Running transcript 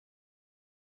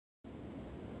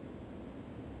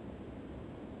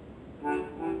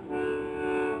For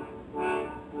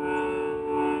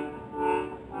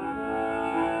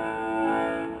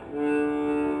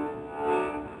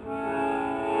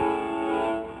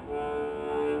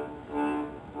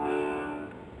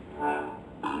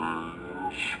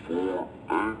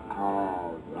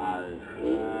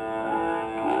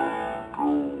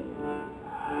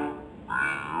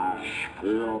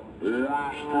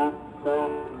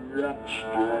nuts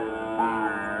to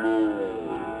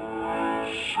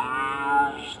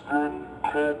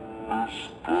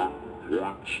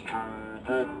catch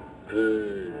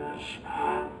fish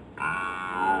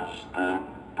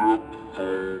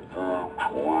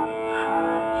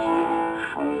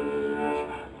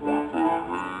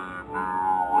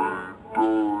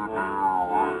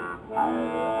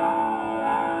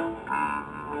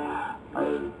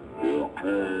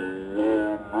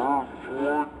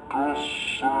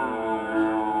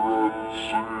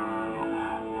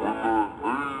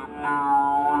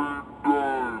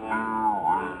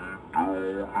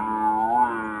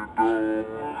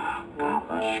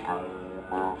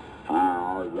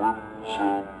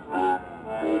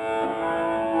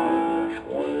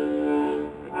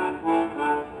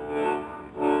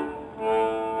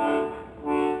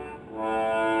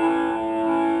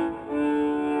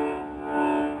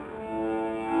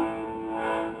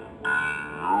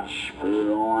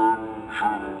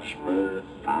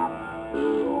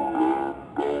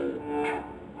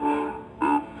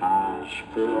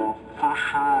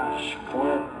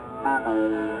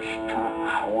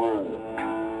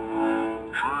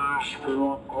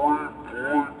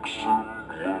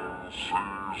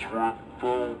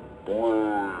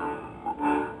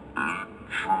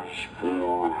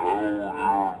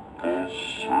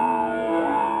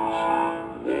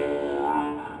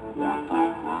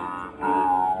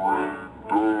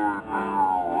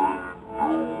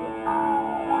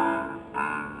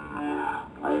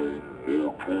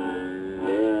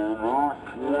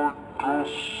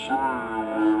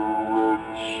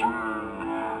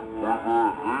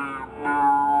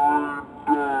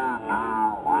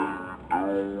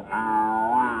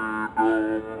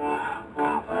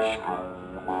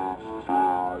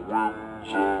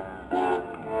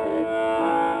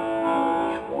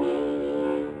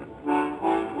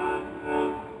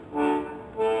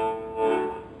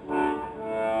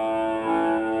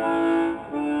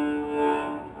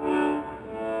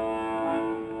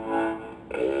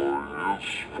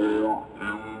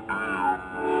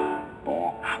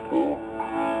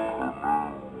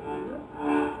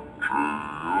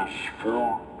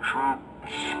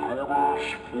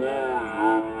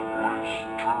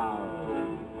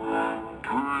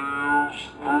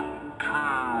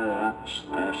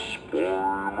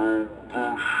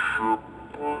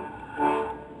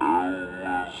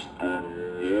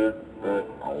in the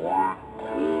trawl.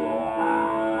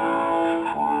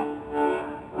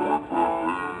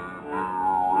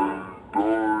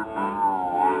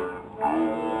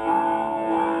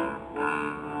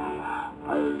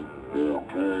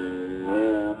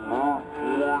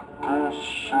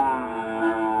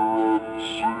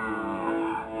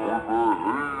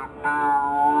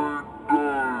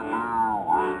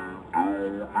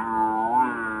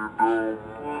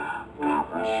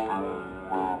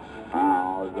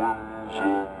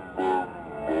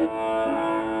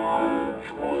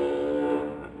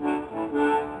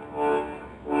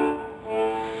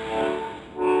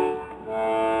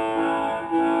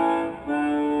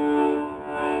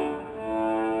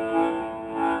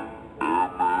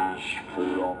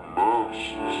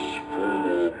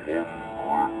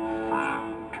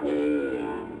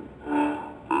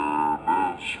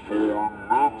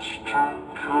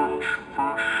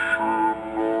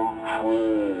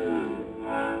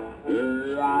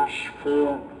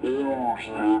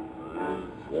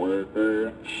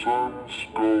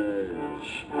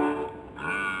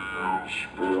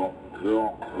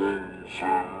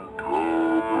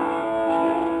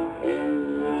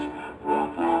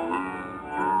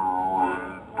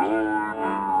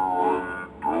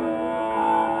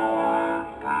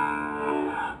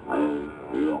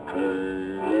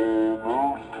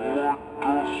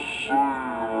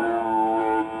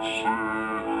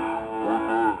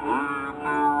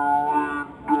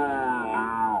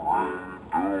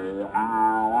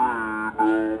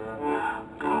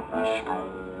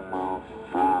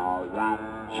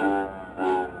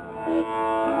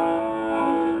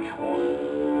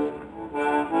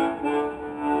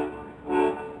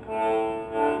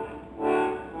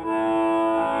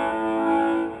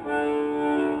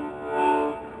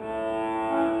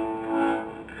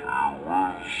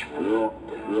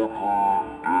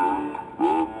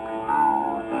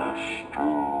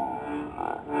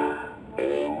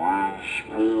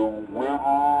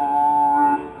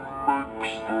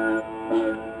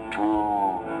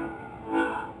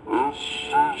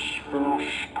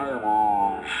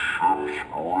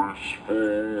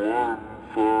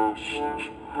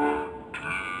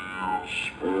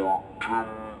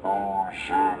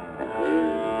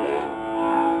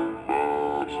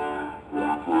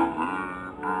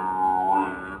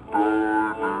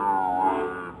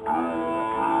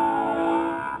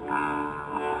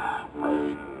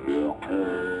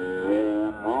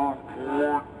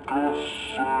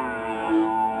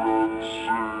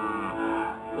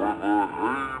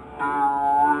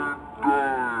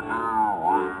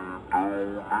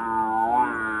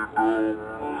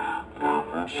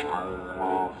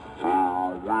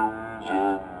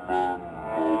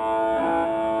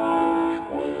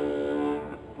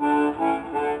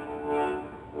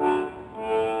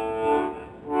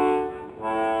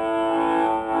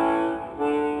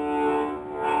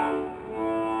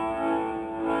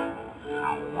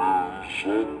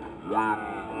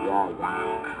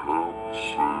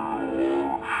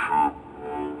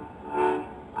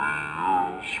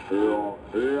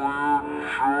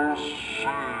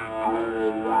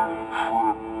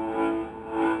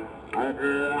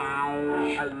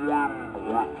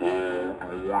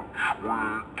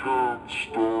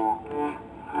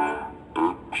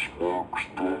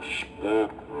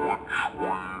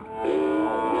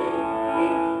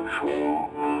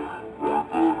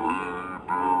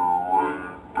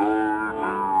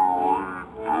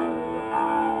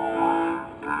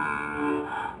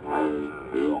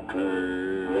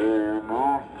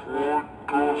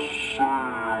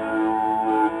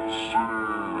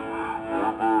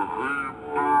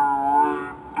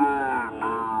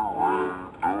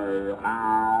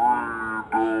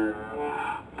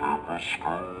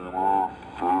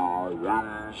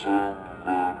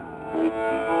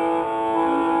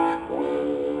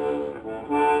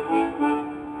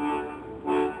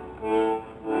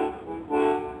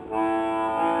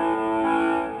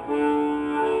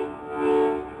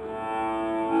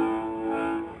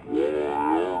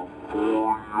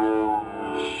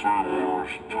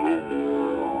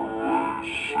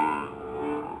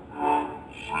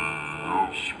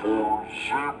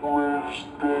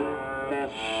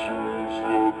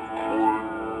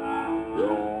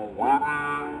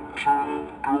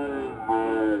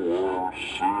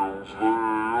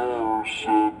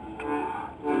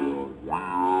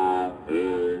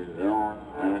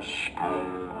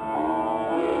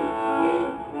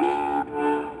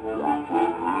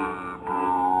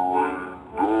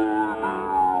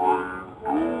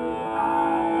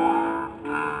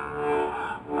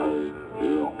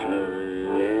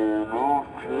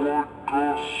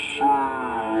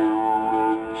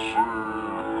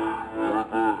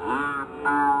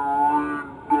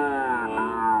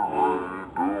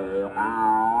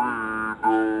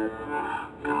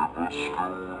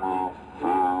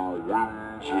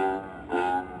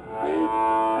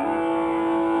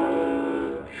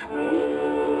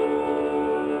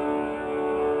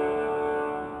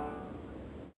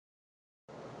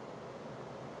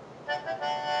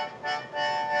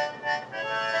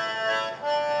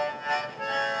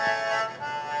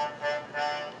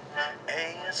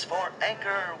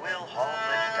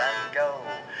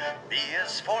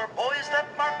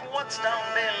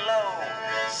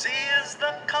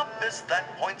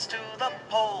 That points to the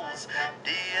poles.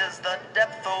 D is the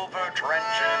depth over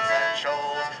trenches and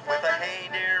shoals. With a hey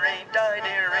dearie die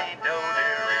dearie do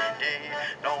dearie dee.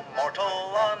 No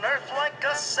mortal on earth like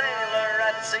a sailor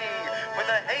at sea. With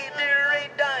a hey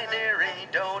dearie die dearie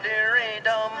do dearie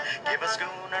dum. Give a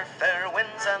schooner fair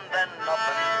winds and then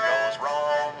nothing goes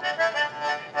wrong.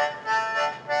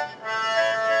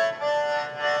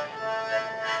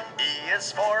 E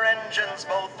is for engines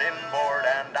both inboard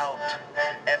and out.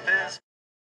 F is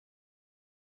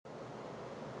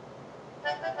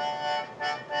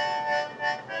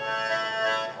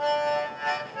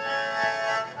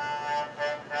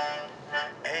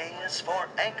for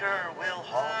anchor, we'll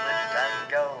haul it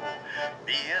and go.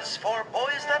 B is for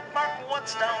buoys that mark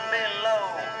what's down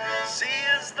below. C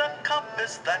is the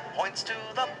compass that points to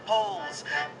the poles.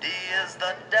 D is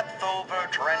the depth over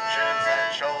trenches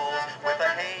and shoals. With a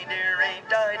hey dearie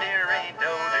die dearie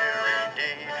do dearie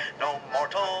dee. No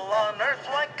mortal on earth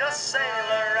like a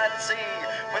sailor at sea.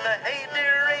 With a hey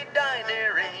dearie die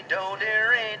dearie do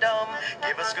dearie dum.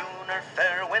 Give a schooner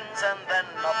fair winds and then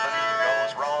nothing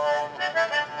goes wrong.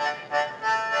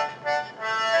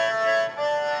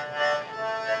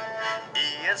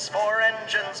 E is for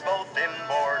engines both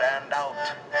inboard and out.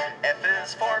 F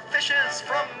is for fishes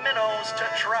from minnows to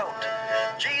trout.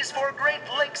 G's for Great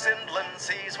Lakes inland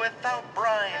seas without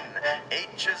brine.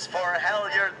 H is for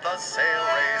halyard, the sail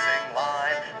raising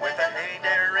line. With a hey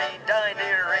dearie die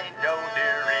dearie do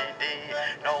dearie dee.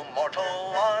 No mortal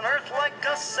on earth like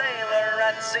a sailor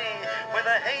at sea with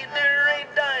a hey dearie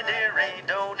die dearie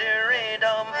do dearie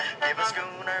dum. Give a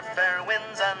schooner fair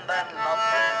winds and then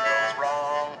nothing goes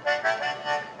wrong.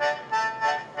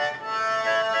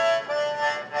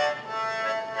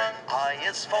 I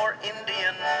is for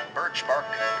Indian, birch bark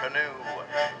canoe.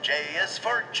 J is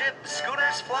for jib,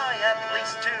 schooners fly at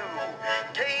least two.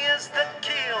 K is the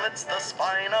keel, it's the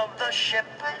spine of the ship.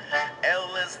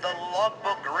 L is the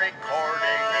logbook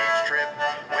recording each trip.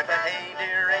 With a hey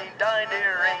dearie, die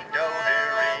dearie, do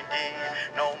dearie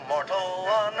dee. No mortal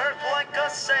on earth like a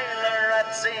sailor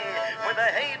at sea. With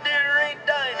a hey dearie,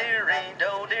 die dearie,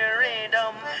 do dearie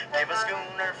dum. Give a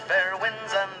schooner fair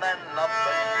winds and then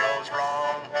nothing goes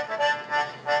wrong.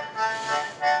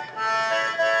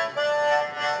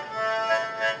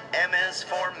 M is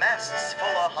for masts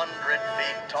full 100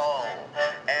 feet tall.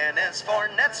 N is for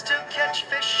nets to catch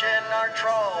fish in our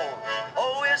trawl.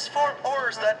 O is for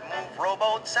oars that move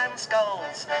rowboats and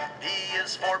sculls. P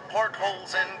is for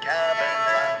portholes in cabins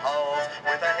and hulls.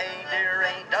 With a hey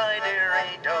dearie, die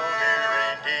dearie, do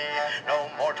dearie dee. No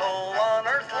mortal on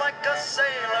earth like a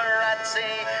sailor at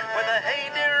sea. With a hey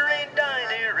dearie, die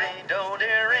dearie, do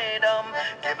dearie dum.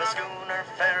 Give a schooner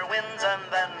fair winds and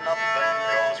then nothing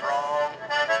goes wrong.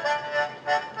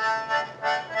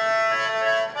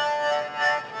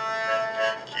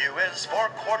 Q is for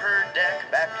quarter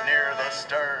deck back near the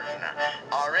stern.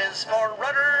 R is for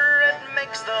rudder, it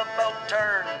makes the boat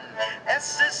turn.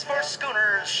 S is for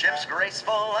schooners, ships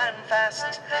graceful and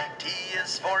fast. T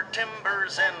is for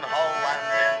timbers in hull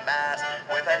and in mast.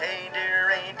 With a hey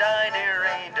dearie, die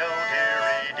dearie, do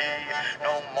dearie dee.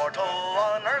 No mortal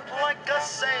on earth like a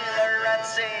sailor at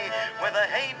sea. With a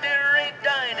hey dearie,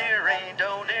 die dearie,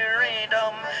 do dearie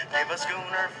dum. Give a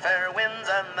schooner fair winds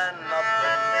and then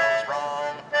nothing goes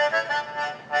wrong.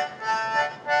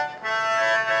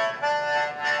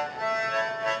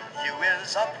 U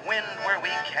is upwind where we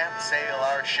can't sail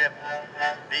our ship.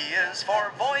 V is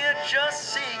for voyage, a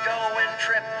sea-going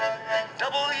trip.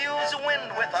 W's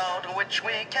wind without which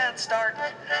we can't start.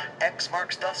 X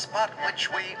marks the spot which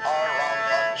we are on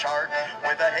the chart.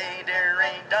 With a hey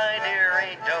dearie, die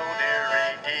dearie, do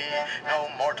dearie dee. No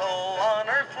mortal on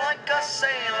earth like a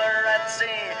sailor at sea.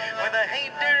 With a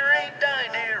hey dearie, die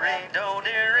dearie, do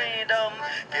dearie dum.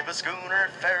 Give a schooner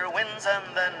fair winds and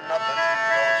then nothing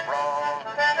goes wrong.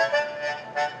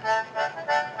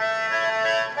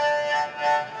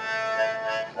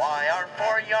 Y are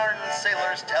for yarn,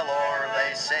 sailors tell or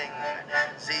they sing.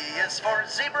 Z is for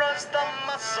zebras, the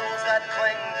muscles that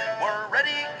cling. We're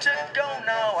ready to go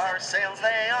now, our sails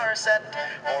they are set.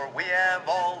 For we have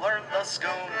all learned the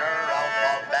schooner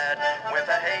alphabet. With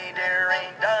a hey dearie,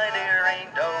 die dearie,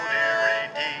 do dearie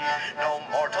dee. No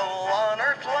mortal on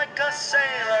earth like a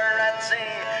sailor at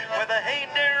sea. With a hey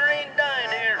dearie, die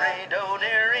dearie, do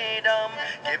dearie dum.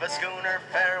 Give a schooner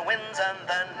fair winds and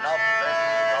then